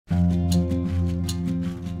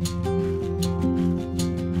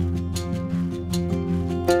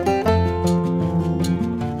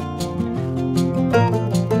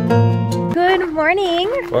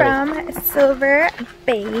morning from Silver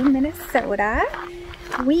Bay, Minnesota.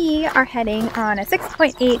 We are heading on a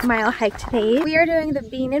 6.8 mile hike today. We are doing the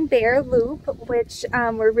Bean and Bear Loop, which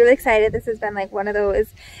we're really excited. This has been like one of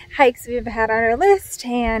those hikes we've had on our list,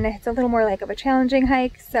 and it's a little more like of a challenging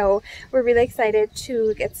hike, so we're really excited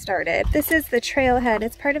to get started. This is the Trailhead.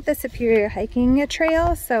 It's part of the Superior Hiking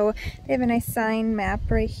Trail, so they have a nice sign map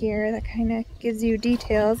right here that kind of gives you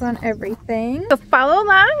details on everything. So follow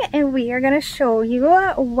along and we are going to show you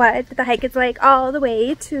what the hike is like all the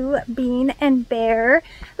way to Bean and Bear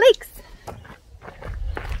Lakes.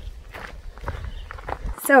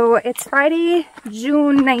 So it's Friday,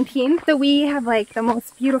 June 19th. So we have like the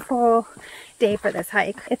most beautiful day for this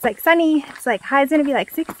hike. It's like sunny. It's like high's gonna be like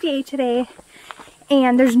 68 today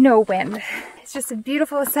and there's no wind. It's just a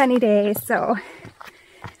beautiful sunny day. So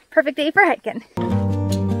perfect day for hiking.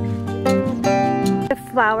 The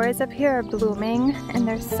flowers up here are blooming and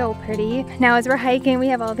they're so pretty. Now as we're hiking, we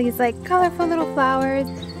have all these like colorful little flowers.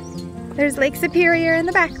 There's Lake Superior in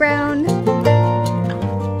the background.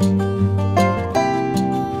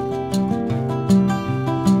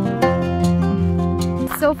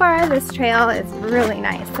 So far this trail is really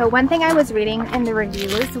nice. So one thing I was reading in the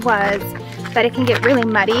reviews was that it can get really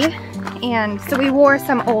muddy, and so we wore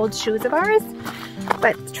some old shoes of ours,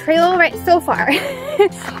 but the trail right so far,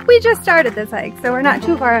 we just started this hike so we're not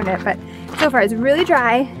too far on it, but so far it's really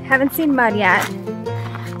dry, haven't seen mud yet.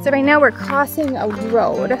 So right now we're crossing a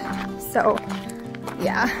road. So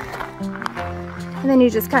yeah, and then you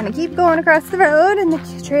just kind of keep going across the road and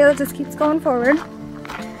the trail just keeps going forward.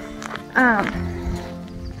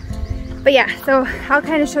 But yeah, so I'll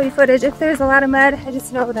kind of show you footage if there's a lot of mud. I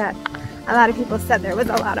just know that a lot of people said there was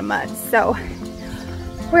a lot of mud, so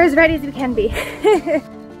we're as ready as we can be.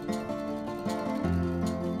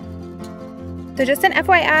 So just an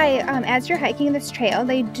FYI, as you're hiking this trail,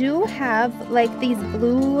 they do have like these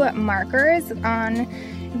blue markers on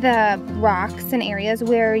the rocks and areas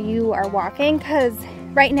where you are walking, because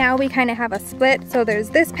right now we kind of have a split. So there's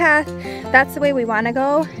this path, that's the way we want to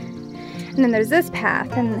go, and then there's this path,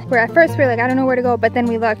 and where at first we were like, I don't know where to go, but then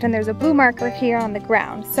we looked and there's a blue marker here on the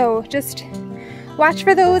ground. So just watch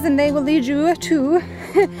for those and they will lead you to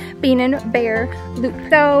Bean and Bear Loop.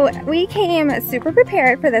 So we came super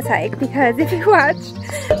prepared for this hike, because if you watched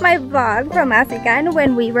my vlog from last weekend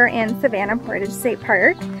when we were in Savannah Portage State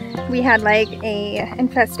Park, we had like a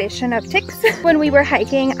infestation of ticks when we were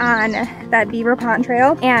hiking on that Beaver Pond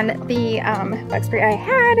Trail, and the bug spray I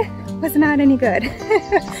had was not any good.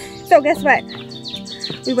 So guess what?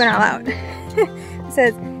 We went all out. It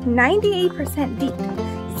says 98% deep.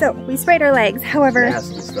 So we sprayed our legs, however,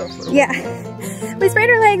 yeah, we sprayed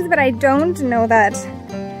our legs, but I don't know that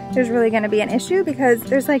there's really gonna be an issue because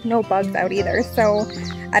there's like no bugs out either. So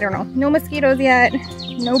I don't know, no mosquitoes yet,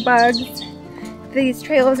 no bugs. These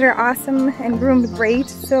trails are awesome and groomed great,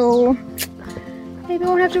 so maybe we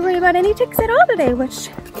won't have to worry about any ticks at all today, which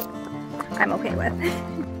I'm okay with.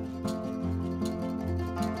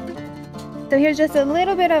 So here's just a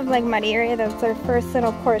little bit of like muddy area. That's our first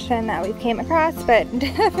little portion that we came across, but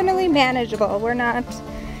definitely manageable. We're not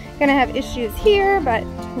gonna have issues here, but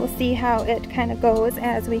we'll see how it kind of goes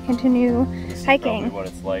as we continue hiking. Probably what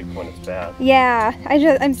it's like when it's bad. Yeah,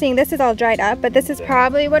 I'm seeing this is all dried up, but this is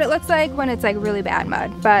probably what it looks like when it's like really bad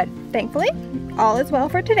mud. But thankfully, all is well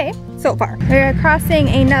for today so far. We're crossing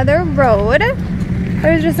another road.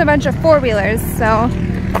 There's just a bunch of four-wheelers, so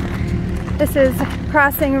this is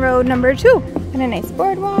crossing road number 2 and a nice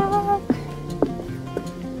boardwalk.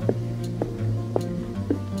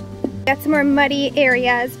 Got some more muddy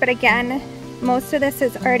areas, but again, most of this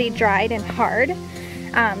is already dried and hard.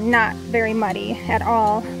 Not very muddy at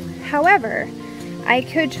all. However, I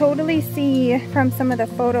could totally see from some of the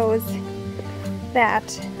photos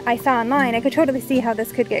that I saw online, I could totally see how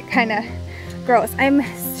this could get kind of gross. I'm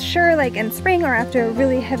sure like in spring or after a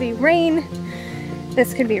really heavy rain,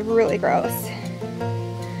 this could be really gross.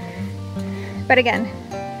 But again,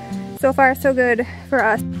 so far so good for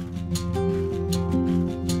us.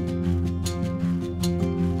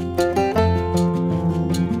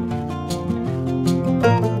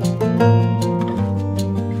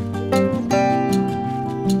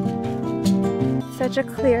 Such a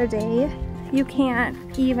clear day. You can't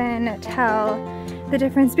even tell the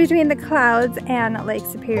difference between the clouds and Lake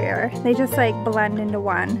Superior. They just like blend into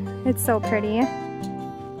one. It's so pretty.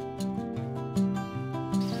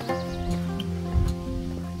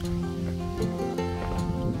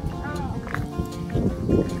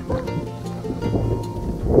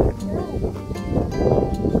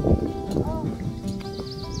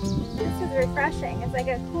 This is refreshing. It's like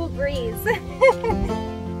a cool breeze.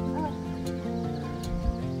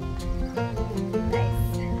 Oh.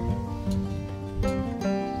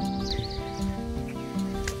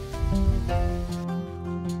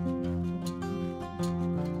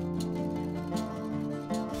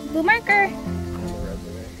 blue marker.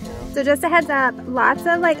 So just a heads up, lots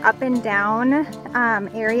of like up and down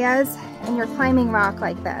areas, and you're climbing rock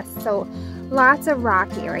like this. So lots of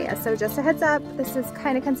rocky areas. So just a heads up, this is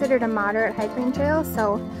kind of considered a moderate hiking trail.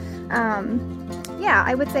 So yeah,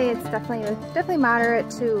 I would say it's definitely moderate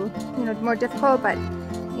to, you know, more difficult, but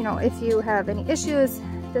you know, if you have any issues,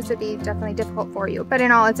 this would be definitely difficult for you. But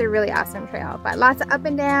in all, it's a really awesome trail. But lots of up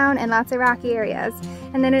and down and lots of rocky areas.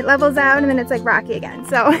 And then it levels out and then it's like rocky again.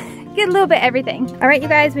 So get a little bit of everything. All right, you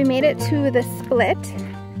guys, we made it to the split.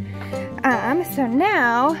 So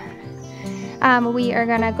now we are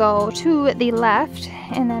gonna go to the left,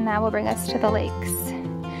 and then that will bring us to the lakes.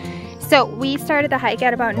 So we started the hike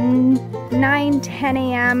at about 9-10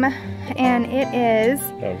 a.m. and it is,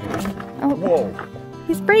 oh, whoa,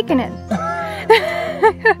 he's breaking it.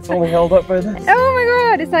 It's only held up by this. Oh my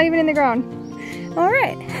god, it's not even in the ground. All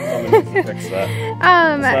right. I'm gonna need to fix that.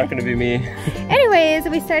 It's not gonna be me. Anyways,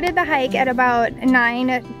 we started the hike at about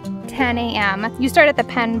 9-10 a.m. You start at the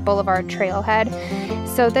Penn Blvd Trailhead.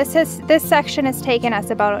 So this section has taken us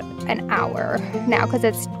about an hour now because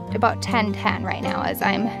it's about 10:10 right now as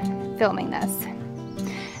I'm filming this.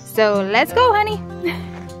 So let's go, honey.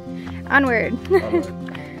 Onward.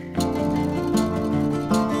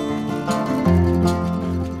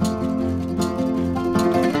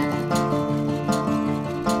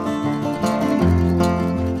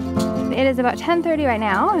 It is about 10:30 right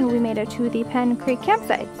now, and we made it to the Penn Creek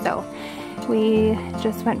campsite. So we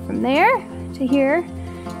just went from there to here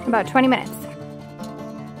in about 20 minutes.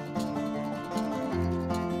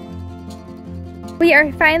 We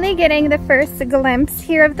are finally getting the first glimpse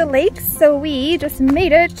here of the lakes. So we just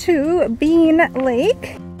made it to Bean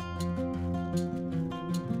Lake.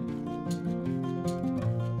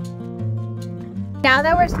 Now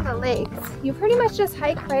that we're to the lakes, you pretty much just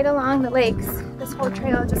hike right along the lakes. This whole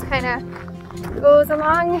trail just kind of goes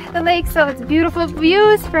along the lake, so it's beautiful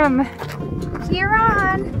views from here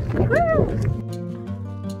on. Woo!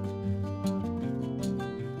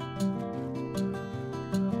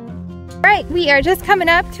 Right, we are just coming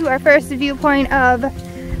up to our first viewpoint of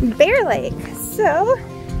Bear Lake. So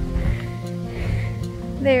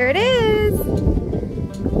there it is.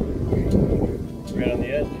 Right on the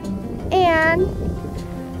edge. And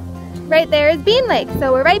right there is Bean Lake,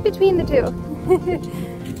 so we're right between the two.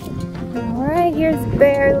 All right, here's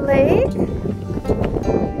Bear Lake.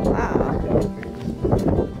 Wow.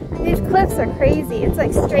 These cliffs are crazy. It's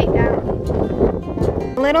like straight down.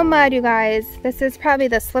 A little mud, you guys. This is probably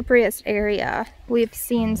the slipperiest area we've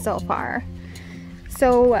seen so far.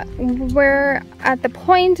 So we're at the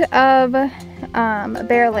point of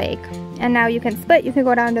Bear Lake, and now you can split. You can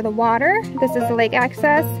go down to the water. This is the lake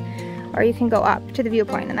access, or you can go up to the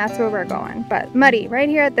viewpoint, and that's where we're going. But muddy right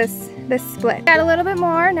here at this split. Got a little bit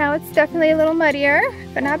more. Now it's definitely a little muddier,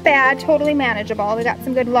 but not bad. Totally manageable. We got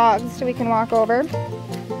some good logs so we can walk over.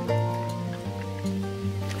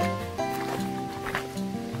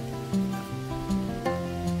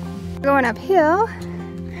 Going uphill.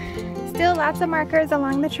 Still lots of markers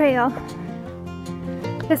along the trail.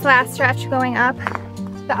 This last stretch going up.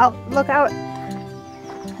 Look out.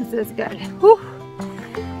 This is good. Whew.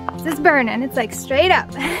 This is burning. It's like straight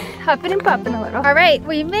up. Huffing and puffing a little. All right,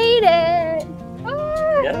 we made it.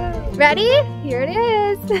 Ah. Yeah. Ready? Here it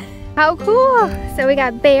is. How cool. So we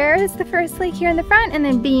got Bear is the first lake here in the front, and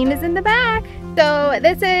then Bean is in the back. So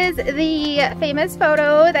this is the famous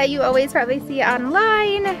photo that you always probably see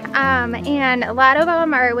online, and a lot of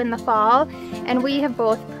them are in the fall, and we have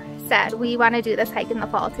both said we want to do this hike in the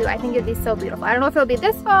fall too. I think it'd be so beautiful. I don't know if it'll be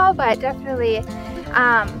this fall, but definitely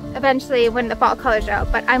eventually when the fall colors are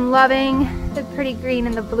out. But I'm loving the pretty green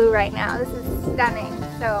and the blue right now. This is stunning.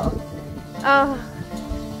 So, oh,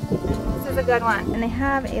 this is a good one. And they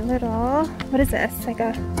have a little, what is this? Like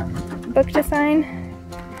a book to sign?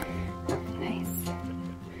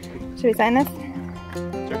 Should we sign this?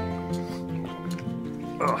 Sure.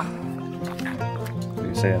 Oh. What are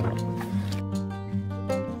you saying?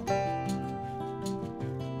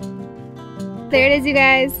 There it is, you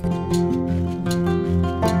guys.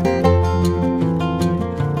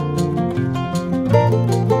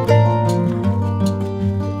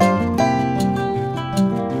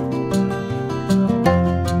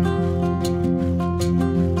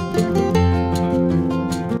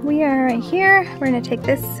 Here, we're gonna take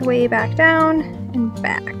this way back down and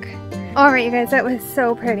back. All right, you guys, that was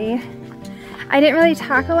so pretty. I didn't really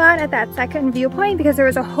talk a lot at that second viewpoint because there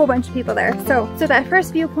was a whole bunch of people there. So that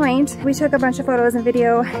first viewpoint, we took a bunch of photos and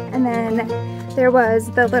video, and then there was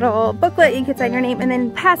the little booklet you could sign your name, and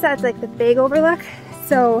then past that's like the big overlook.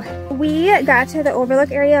 So we got to the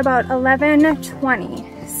overlook area about 11:20.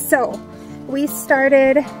 So we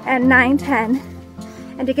started at 9:10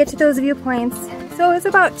 and to get to those viewpoints, so it was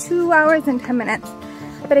about 2 hours and 10 minutes.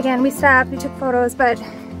 But again, we stopped, we took photos, but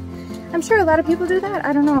I'm sure a lot of people do that,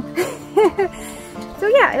 I don't know. So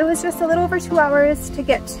yeah, it was just a little over 2 hours to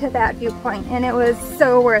get to that viewpoint, and it was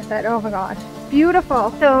so worth it. Oh my god,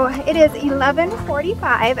 beautiful. So it is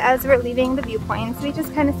 11:45 as we're leaving the viewpoints. We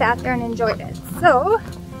just kind of sat there and enjoyed it. So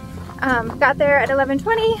got there at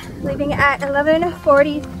 11:20, leaving at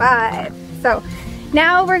 11:45. So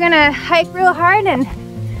now we're gonna hike real hard and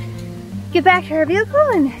get back to our vehicle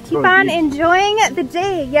and keep on enjoying the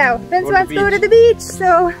day. Yeah, Vince wants to go to the beach,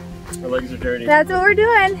 so our legs are dirty. That's what we're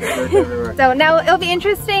doing. So now it'll be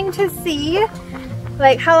interesting to see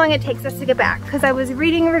like how long it takes us to get back, because I was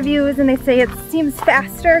reading reviews and they say it seems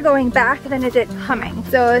faster going back than it did coming.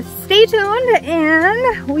 So stay tuned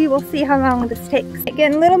and we will see how long this takes.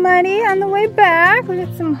 Getting a little muddy on the way back. We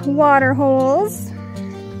got some water holes.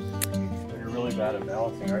 You're really bad at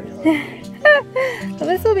balancing, aren't you? Well,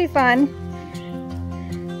 this will be fun.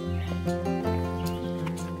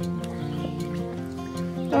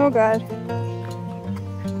 Oh god.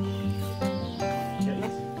 I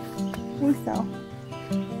think so.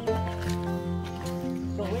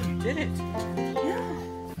 Oh, you did it. Yeah.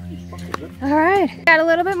 Alright, got a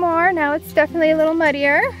little bit more. Now it's definitely a little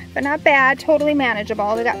muddier, but not bad. Totally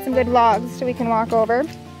manageable. We got some good logs so we can walk over.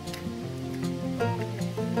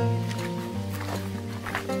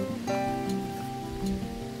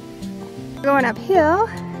 Going uphill.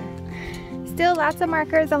 Still lots of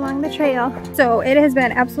markers along the trail. So it has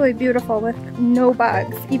been absolutely beautiful with no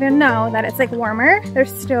bugs. Even now that it's like warmer,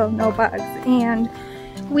 there's still no bugs. And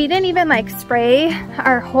we didn't even like spray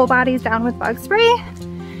our whole bodies down with bug spray.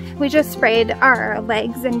 We just sprayed our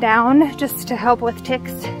legs and down just to help with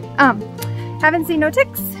ticks. Haven't seen no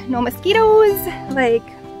ticks, no mosquitoes, like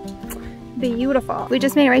beautiful. We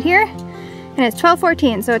just made it right here and it's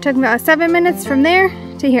 12:14. So it took about 7 minutes from there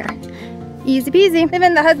to here. Easy peasy.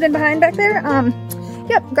 Leaving the husband behind back there.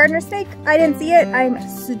 Yep, gardener snake. I didn't see it. I'm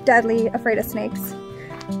deadly afraid of snakes.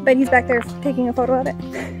 But he's back there taking a photo of it.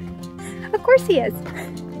 Of course he is.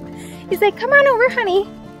 He's like, come on over, honey.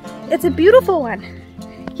 It's a beautiful one.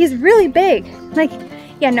 He's really big. Like,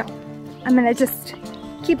 yeah, no. I'm gonna just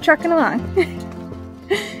keep trucking along.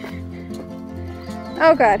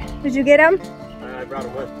 Oh God, did you get him? I brought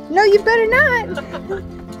him with. No, you better not.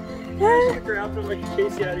 I grabbed him, I can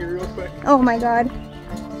chase you out of here real quick. Oh my god.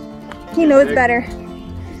 He knows better.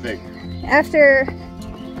 He's big. After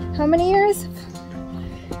how many years?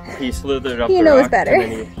 He slithered up he the knows rock, better.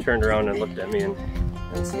 And then he turned around and looked at me and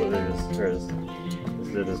slithered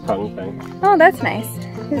his tongue thing. Oh, that's nice.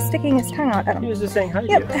 He was sticking his tongue out at him. He was just saying hi to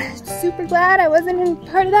Yep, super glad I wasn't in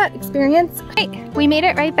part of that experience. Right, we made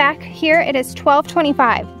it right back here. It is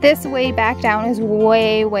 12:25. This way back down is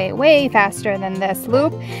way, way, way faster than this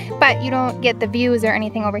loop, but you don't get the views or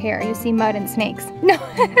anything over here. You see mud and snakes. No,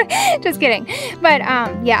 just kidding. But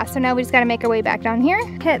yeah, so now we just gotta make our way back down here.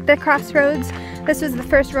 Hit the crossroads. This was the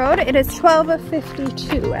first road. It is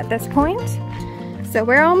 12:52 at this point. So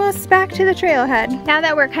we're almost back to the trailhead. Now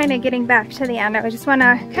that we're kind of getting back to the end, I just want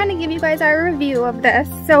to kind of give you guys our review of this.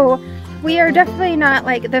 So we are definitely not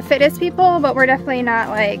like the fittest people, but we're definitely not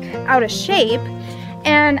like out of shape.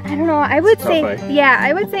 And I don't know, I would say, yeah,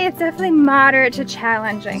 I would say it's definitely moderate to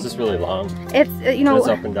challenging. It's just really long. It's, you know, it's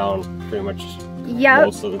up and down pretty much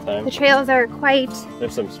most of the time. The trails are quite...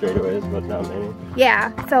 There's some straightaways, but not many.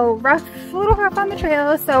 Yeah, so rough, a little rough on the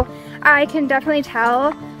trail. So I can definitely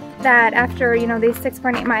tell that after, you know, these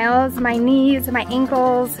 6.8 miles, my knees, my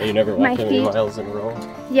ankles, you never walked my that feet, many miles in a row.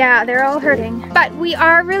 Yeah, they're all hurting. But we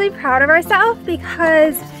are really proud of ourselves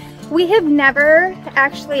because we have never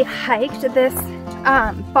actually hiked this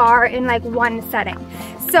bar in like one setting.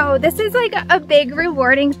 So this is like a big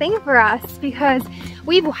rewarding thing for us because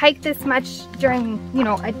we've hiked this much during, you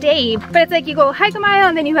know, a day, but it's like you go hike a mile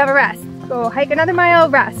and then you have a rest. Go hike another mile,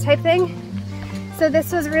 rest type thing. So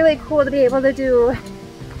this was really cool to be able to do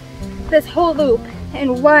this whole loop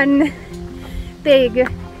in one big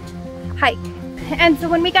hike. And so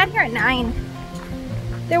when we got here at 9,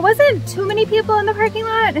 there wasn't too many people in the parking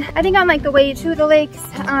lot. I think on like the way to the lakes,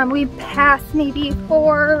 we passed maybe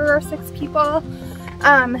 4 or 6 people.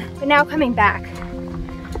 But now coming back,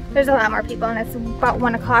 there's a lot more people and it's about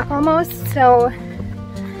 1 o'clock almost. So,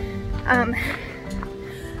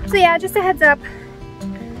 so yeah, just a heads up.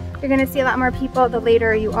 You're gonna see a lot more people the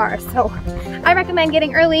later you are. So I recommend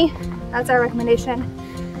getting early. That's our recommendation.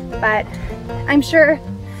 But I'm sure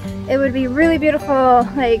it would be really beautiful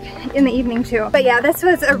like in the evening too. But yeah, this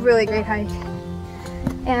was a really great hike.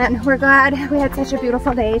 and we're glad we had such a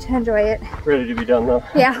beautiful day to enjoy it. Ready to be done though.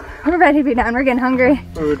 Yeah, we're ready to be done. We're getting hungry.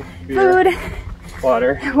 Food, beer, food,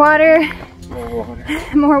 water,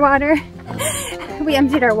 more water. We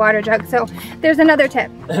emptied our water jug, so there's another tip.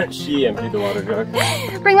 She emptied the water jug.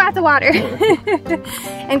 Bring lots of water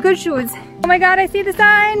and good shoes. Oh my God, I see the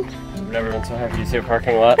sign. I've never been so happy to see a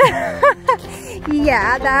parking lot.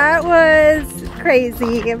 Yeah, that was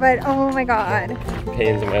crazy, but oh my God.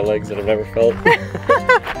 Pains in my legs that I've never felt.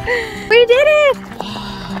 We did it!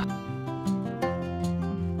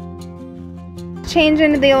 Change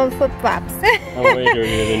into the old flip-flops. I'm way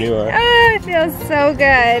dirtier than you are. Oh, it feels so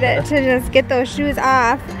good to just get those shoes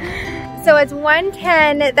off. So it's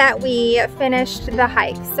 1:10 that we finished the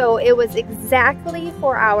hike. So it was exactly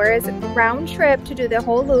 4 hours round trip to do the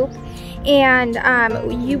whole loop. And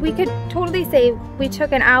we could totally say we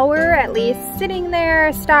took an hour at least sitting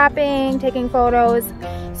there, stopping, taking photos.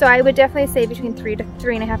 So I would definitely say between 3 to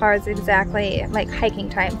 3.5 hours exactly, like hiking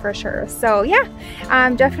time for sure. So yeah,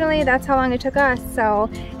 definitely that's how long it took us. So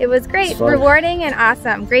it was great, rewarding and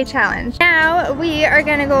awesome, great challenge. Now we are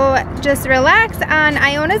gonna go just relax on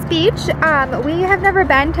Iona's beach. We have never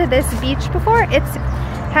been to this beach before. It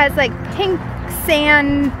has like pink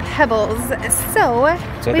sand pebbles, so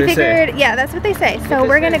we figured, yeah, that's what they say. So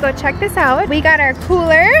we're gonna go check this out. We got our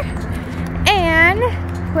cooler and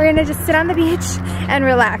we're gonna just sit on the beach and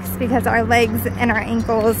relax because our legs and our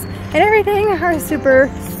ankles and everything are super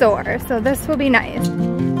sore. So this will be nice.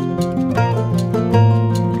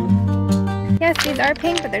 Yes, these are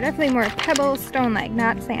pink, but they're definitely more pebble, stone-like,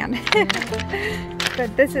 not sand.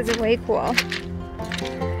 But this is way cool.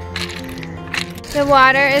 The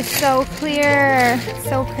water is so clear,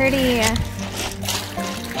 so pretty.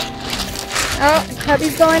 Oh,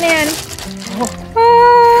 puppy's going in.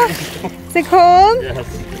 Oh, is it cold? Yes.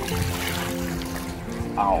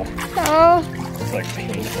 Ow. Oh. It's like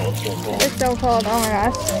painful, it's so cold. It's so cold, oh my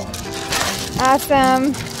gosh.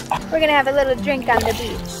 Awesome. We're gonna have a little drink on the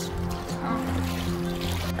beach.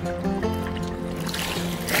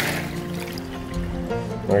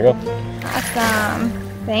 There we go. Awesome,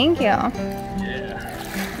 thank you.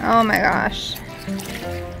 Oh my gosh.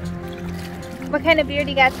 What kind of beer do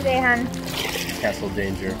you got today, hon? Castle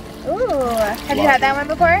Danger. Ooh, have you had that one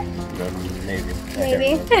before? Maybe.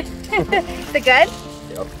 Maybe. Is it good?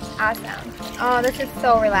 Yep. Awesome. Oh, this is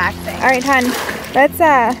so relaxing. All right, hon.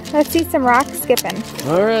 Let's see some rock skipping.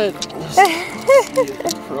 All right.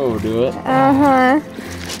 Pro do it. Uh-huh.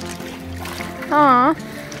 Aw.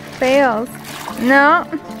 Fails. No.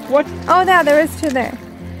 What? Oh, there was two there.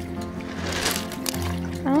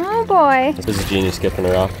 Oh boy. This is Jeanie skipping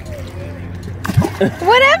a rock.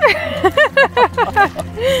 Whatever.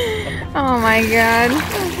 Oh my God.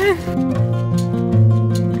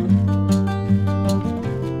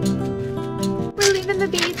 We're leaving the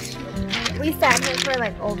beach. We sat here for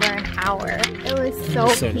like over an hour. It was so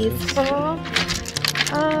peaceful.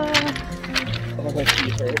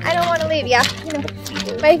 I don't want to leave. Yeah, you know,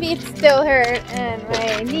 my feet still hurt and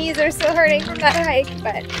my knees are still hurting from that hike,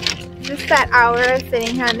 but just that hour of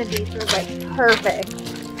sitting here on the beach was like perfect.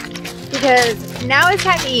 Because now it's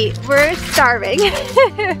time to eat. We're starving.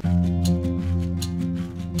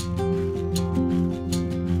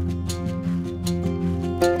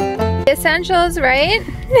 Essentials, right?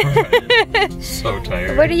 So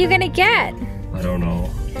tired. What are you gonna get? I don't know.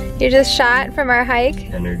 You're just shot from our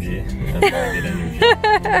hike? Energy. I'm gonna get energy.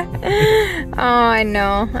 Oh, I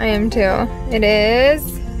know. I am too. It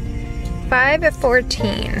is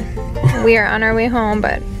 5:14. We are on our way home,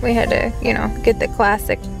 but we had to, you know, get the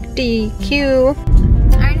classic DQ.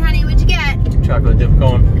 Alright, honey, what'd you get? Chocolate dip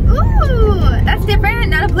cone. Ooh, that's different.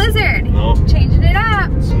 Not a blizzard. No. Changing it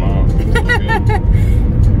up. Small.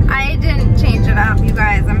 I didn't change it up, you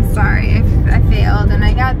guys. I'm sorry. I failed, and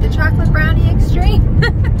I got the chocolate brownie extreme.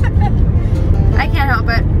 I can't help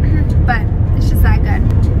it, but it's just that good.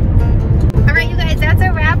 Alright, you guys, that's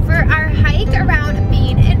a wrap for our hike around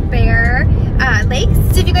Bean and Bear Lakes.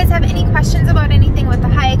 So if you guys have any questions about anything with the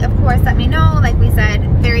hike, of course, let me know. Like we said,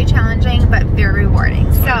 very challenging, but very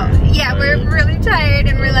rewarding. So yeah, we're really tired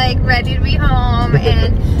and we're like ready to be home,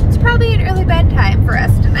 and it's probably an early bedtime for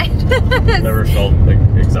us tonight. Never felt like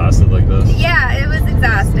exhausted like this. Yeah, it was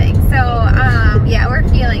exhausting. So yeah, we're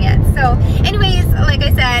feeling it. So anyways, like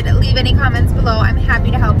I said, leave any comments below. I'm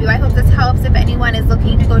happy to help you. I hope this helps if anyone is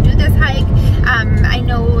looking to go do this hike. I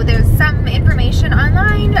know there's some information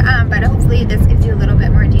online, but hopefully this gives you a little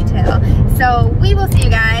bit more detail. So we will see you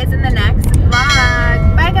guys